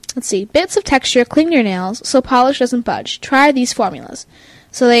 let's see, bits of texture cling your nails so polish doesn't budge. Try these formulas.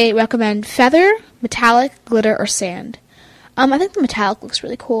 So they recommend feather, metallic, glitter, or sand. I think the metallic looks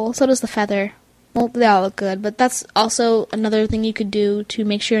really cool. So does the feather. Well, they all look good, but that's also another thing you could do to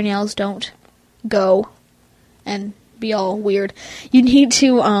make sure your nails don't go and be all weird. You need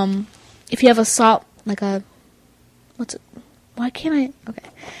to, if you have a salt, like a,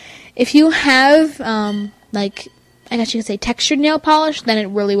 if you have, like, I guess you could say textured nail polish, then it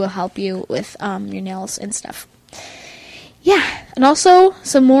really will help you with, your nails and stuff. Yeah, and also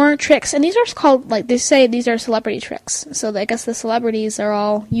some more tricks, and these are called, like, they say these are celebrity tricks, so I guess the celebrities are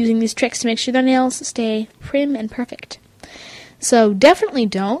all using these tricks to make sure their nails stay prim and perfect. So definitely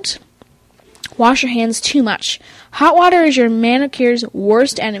don't wash your hands too much. Hot water is your manicure's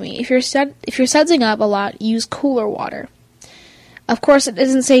worst enemy. If you're sudsing up a lot, use cooler water. Of course, it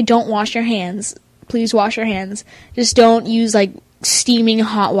doesn't say don't wash your hands. Please wash your hands. Just don't use, like, steaming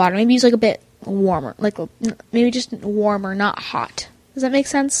hot water. Maybe use, like, a bit warmer. Like, maybe just warmer, not hot. Does that make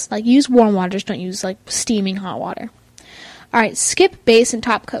sense? Like, use warm water, just don't use, like, steaming hot water. Alright, skip base and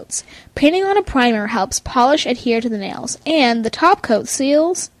top coats. Painting on a primer helps polish adhere to the nails, and the top coat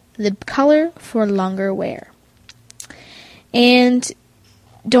seals the color for longer wear. And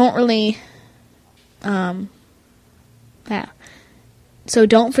don't really, so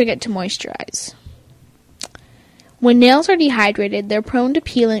don't forget to moisturize. When nails are dehydrated, they're prone to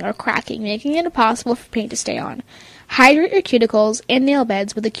peeling or cracking, making it impossible for paint to stay on. Hydrate your cuticles and nail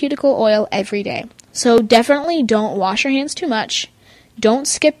beds with a cuticle oil every day. So definitely don't wash your hands too much. Don't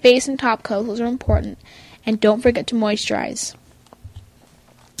skip base and top coats, those are important. And don't forget to moisturize.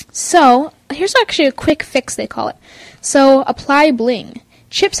 So, here's actually a quick fix, they call it. So, apply bling.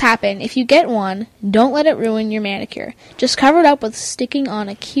 Chips happen. If you get one, don't let it ruin your manicure. Just cover it up with sticking on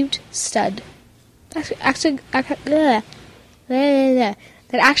a cute stud. That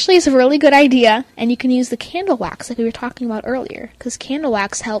actually is a really good idea, and you can use the candle wax like we were talking about earlier, because candle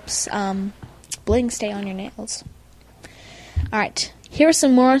wax helps bling stay on your nails. Alright, here are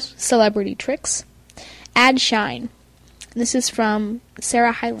some more celebrity tricks. Add shine. This is from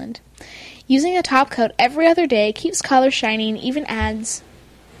Sarah Hyland. Using a top coat every other day keeps color shiny and even adds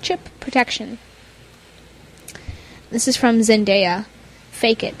chip protection. This is from Zendaya.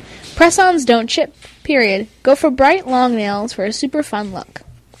 Fake it. Press-ons don't chip, period. Go for bright long nails for a super fun look.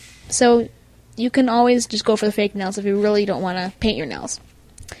 So you can always just go for the fake nails if you really don't want to paint your nails.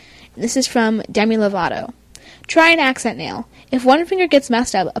 This is from Demi Lovato. Try an accent nail. If one finger gets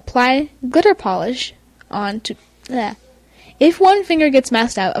messed up, apply glitter polish on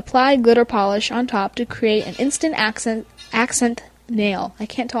top to create an instant accent nail. I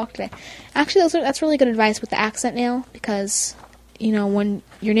can't talk today. Actually, that's really good advice with the accent nail, because, you know, when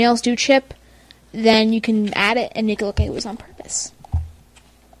your nails do chip, then you can add it and make it look like it was on purpose.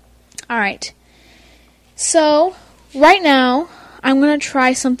 Alright. So, right now, I'm going to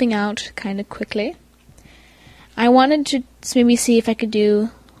try something out kind of quickly. I wanted to maybe see if I could do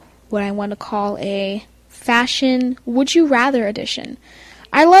what I want to call a fashion Would You Rather edition.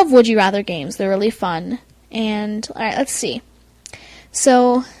 I love Would You Rather games. They're really fun. And, alright, let's see.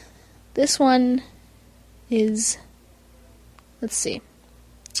 So, this one is, let's see.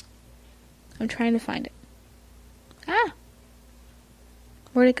 I'm trying to find it.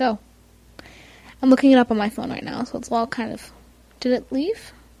 Where'd it go? I'm looking it up on my phone right now, so it's all kind of, did it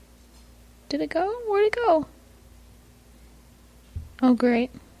leave? Did it go? Where'd it go? Oh,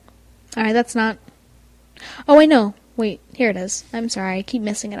 great. Alright, that's not, oh, wait, no. Wait, here it is. I'm sorry, I keep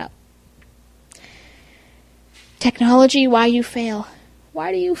messing it up. Technology, why you fail?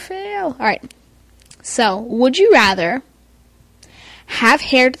 Why do you fail? Alright, so, would you rather have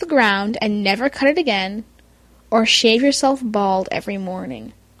hair to the ground and never cut it again, or shave yourself bald every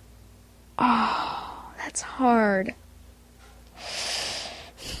morning? Oh, that's hard.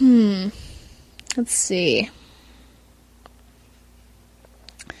 Let's see.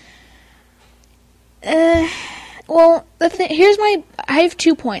 Well, I have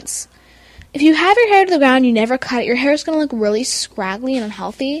 2 points. If you have your hair to the ground, you never cut it, your hair is going to look really scraggly and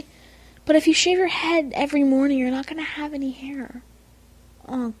unhealthy. But if you shave your head every morning, you're not going to have any hair.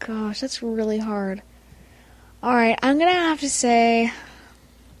 Oh gosh, that's really hard. Alright, I'm going to have to say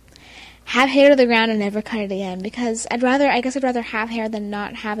have hair to the ground and never cut it again, because I'd rather have hair than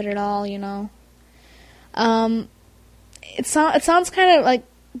not have it at all, you know. It sounds kind of like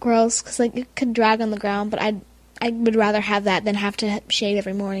gross, because like it could drag on the ground, but I would rather have that than have to shave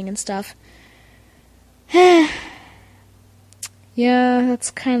every morning and stuff. Yeah,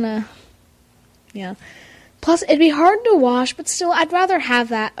 that's kind of, yeah. Plus, it'd be hard to wash, but still, I'd rather have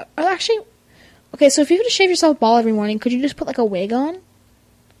that. Or actually, okay, so if you were to shave yourself bald every morning, could you just put like a wig on?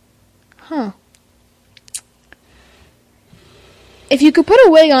 If you could put a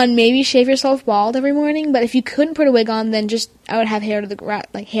wig on, maybe shave yourself bald every morning. But if you couldn't put a wig on, then just I would have hair to the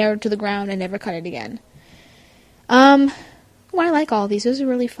ground and never cut it again. I like all these. Those are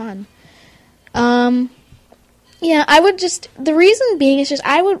really fun. Yeah, I would just, the reason being is just,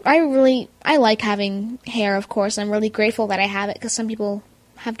 I like having hair, of course. I'm really grateful that I have it, because some people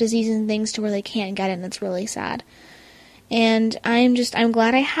have diseases and things to where they can't get it, and it's really sad. And I'm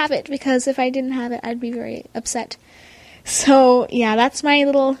glad I have it, because if I didn't have it, I'd be very upset. So, yeah, that's my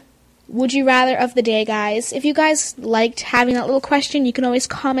little would you rather of the day, guys. If you guys liked having that little question, you can always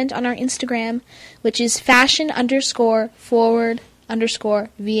comment on our Instagram, which is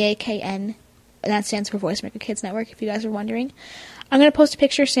fashion_forward_VAKN. And that stands for Voice America Kids Network, if you guys are wondering. I'm going to post a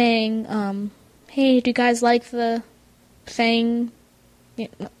picture saying, hey, do you guys like the thing? The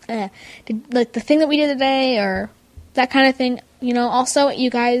thing that we did today, or that kind of thing. You know, also,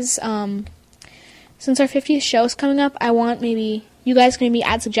 you guys, since our 50th show is coming up, I want maybe you guys can maybe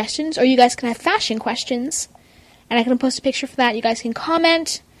add suggestions, or you guys can have fashion questions, and I can post a picture for that. You guys can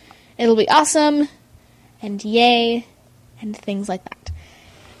comment. It'll be awesome, and yay, and things like that.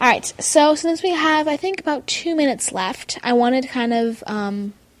 Alright, so since we have, I think, about 2 minutes left, I wanted to kind of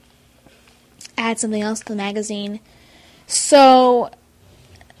add something else to the magazine. So,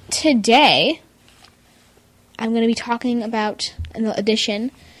 today, I'm going to be talking about, in the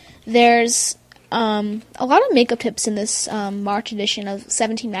edition, there's a lot of makeup tips in this March edition of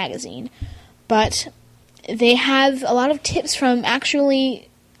 17 magazine, but they have a lot of tips from actually,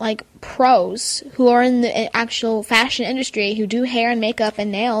 like, pros who are in the actual fashion industry, who do hair and makeup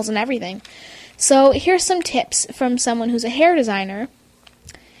and nails and everything. So here's some tips from someone who's a hair designer,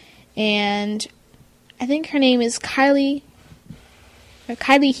 and I think her name is Kylie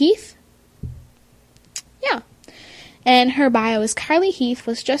Heath? Yeah. And her bio is, Kylie Heath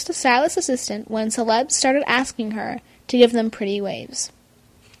was just a stylist assistant when celebs started asking her to give them pretty waves.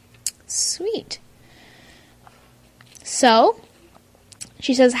 Sweet. So,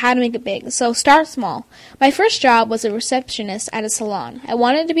 she says how to make it big. So, start small. My first job was a receptionist at a salon. I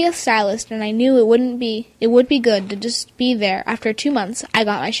wanted to be a stylist, and I knew it would be good to just be there. After 2 months, I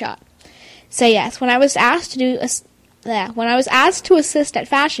got my shot. Say yes. When I was asked to assist at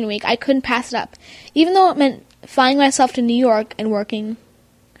Fashion Week, I couldn't pass it up, even though it meant flying myself to New York and working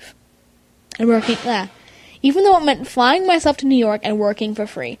for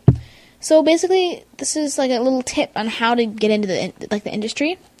free. So basically, this is like a little tip on how to get into the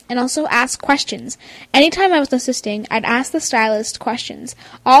industry, and also ask questions. Anytime I was assisting, I'd ask the stylist questions.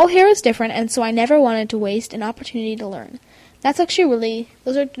 All hair is different, and so I never wanted to waste an opportunity to learn. That's actually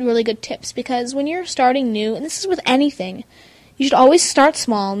those are really good tips, because when you're starting new, and this is with anything, you should always start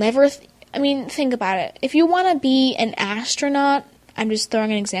small. Think about it. If you want to be an astronaut, I'm just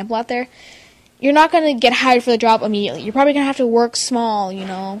throwing an example out there, you're not going to get hired for the job immediately. You're probably going to have to work small,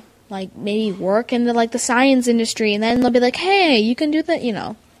 like maybe work in the science industry, and then they'll be like, hey, you can do that,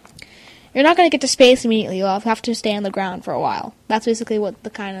 You're not going to get to space immediately. You'll have to stay on the ground for a while. That's basically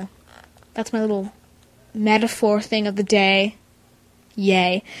that's my little metaphor thing of the day.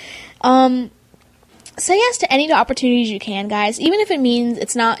 Yay. Say yes to any opportunities you can, guys. Even if it means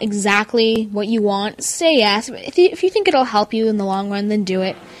it's not exactly what you want, say yes. If you think it'll help you in the long run, then do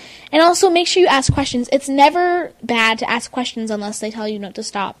it. And also, make sure you ask questions. It's never bad to ask questions unless they tell you not to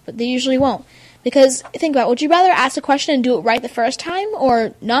stop, but they usually won't. Because, think about it, would you rather ask a question and do it right the first time,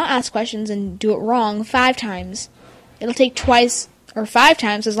 or not ask questions and do it wrong 5 times? It'll take twice or 5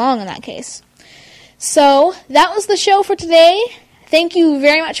 times as long in that case. So, that was the show for today. Thank you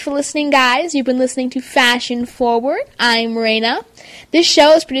very much for listening, guys. You've been listening to Fashion Forward. I'm Raina. This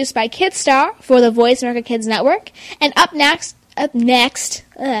show is produced by Kidstar for the Voice America Kids Network. And up next,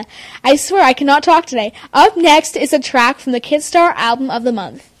 I swear I cannot talk today. Up next is a track from the Kidstar Album of the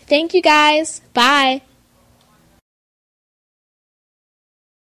Month. Thank you, guys. Bye.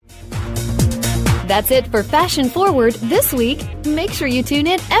 That's it for Fashion Forward this week. Make sure you tune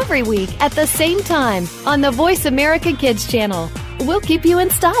in every week at the same time on the Voice America Kids channel. We'll keep you in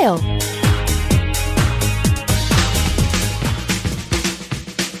style.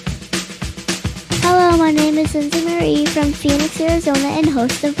 Hello, my name is Lindsay Marie from Phoenix, Arizona, and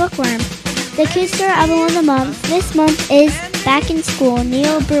host of Bookworm. The Kidstar Album of the Month this month is Back in School,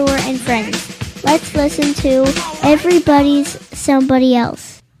 Neil Brewer and Friends. Let's listen to Everybody's Somebody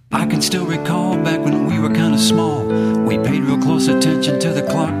Else. I can still recall back when we were kind of small. We paid real close attention to the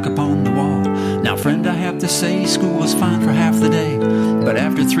clock upon the wall. Now, friend, I have to say, school was fine for half the day. But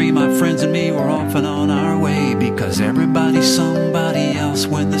after 3, my friends and me were off and on our way. Because everybody's somebody else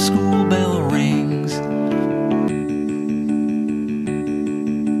when the school bell rings.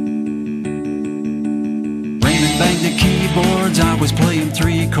 was playing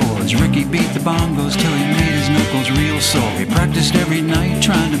 3 chords. Ricky beat the bongos till he made his knuckles real sore. We practiced every night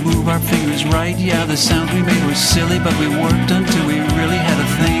trying to move our fingers right. Yeah, the sounds we made were silly, but we worked until we really had a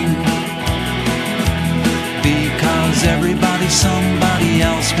thing. Because everybody's somebody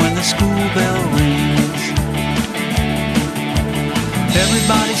else when the school bell rings.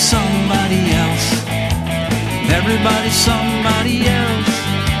 Everybody's somebody else. Everybody's somebody else.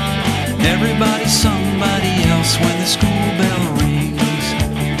 Everybody's somebody else when the school bell rings.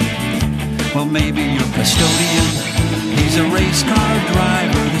 Well, maybe your custodian, he's a race car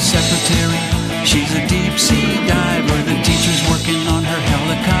driver. The secretary, she's a deep sea diver. The teacher's working on her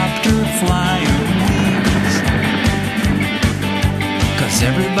helicopter flyer wings. 'Cause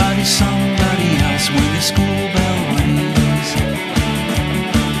everybody's somebody else when the school bell rings.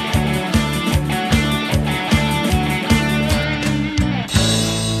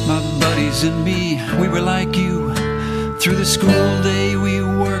 My buddies and me, we were like you. Through the school day we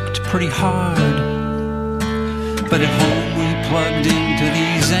worked pretty hard. But at home we plugged into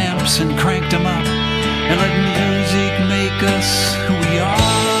these amps and cranked them up and let music make us who we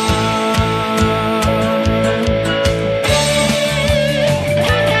are.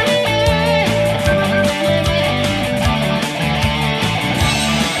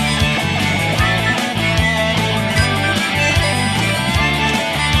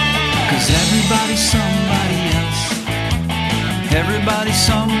 'Cause everybody's somebody else. Everybody's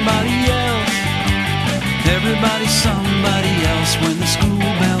somebody else. Everybody's somebody else when the school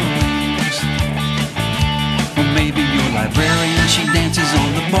bell rings. Or maybe your librarian, she dances on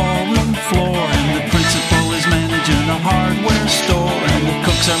the ballroom floor, and the principal is managing a hardware store, and the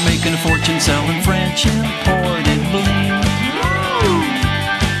cooks are making a fortune selling French imported bling.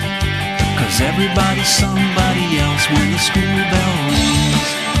 'Cause everybody's somebody else when the school bell rings.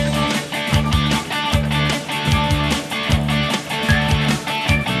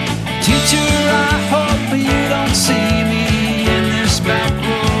 Teacher, I hope you don't see me in this back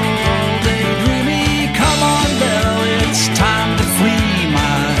row daydreaming. Come on, Bell, it's time to free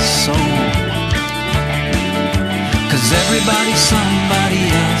my soul. 'Cause everybody's somebody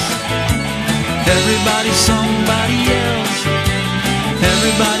else. Everybody's somebody else.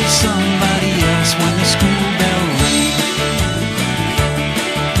 Everybody's somebody else when the school bell rings.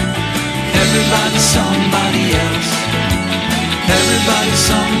 Everybody's somebody else. Everybody's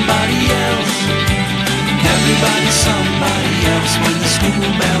somebody else. Everybody's somebody else when the school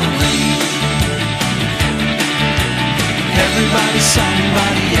bell rings. Everybody's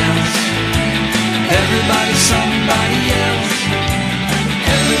somebody else. Everybody's somebody else.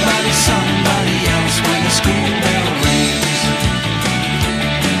 Everybody's somebody else when the school bell rings.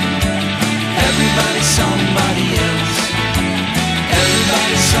 Everybody's somebody else.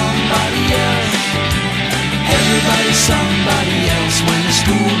 Everybody's somebody else. Everybody's somebody else when the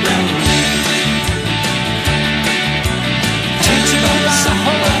school bell rings. Teacher, I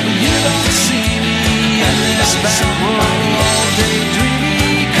hope you don't see me in this back row all day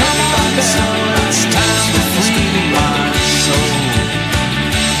dreaming. Come on, Bell, it's time to free my soul.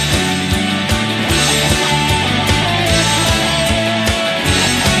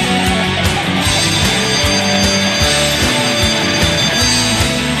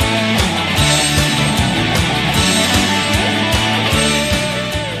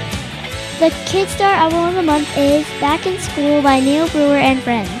 The Kid Star Album of the Month is Back in School by Neil Brewer and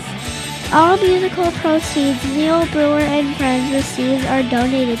Friends. All musical proceeds Neil Brewer and Friends receives are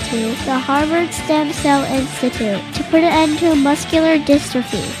donated to the Harvard Stem Cell Institute to put an end to muscular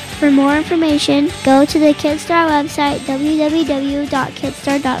dystrophy. For more information, go to the Kid Star website,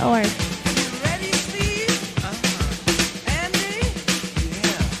 www.kidstar.org.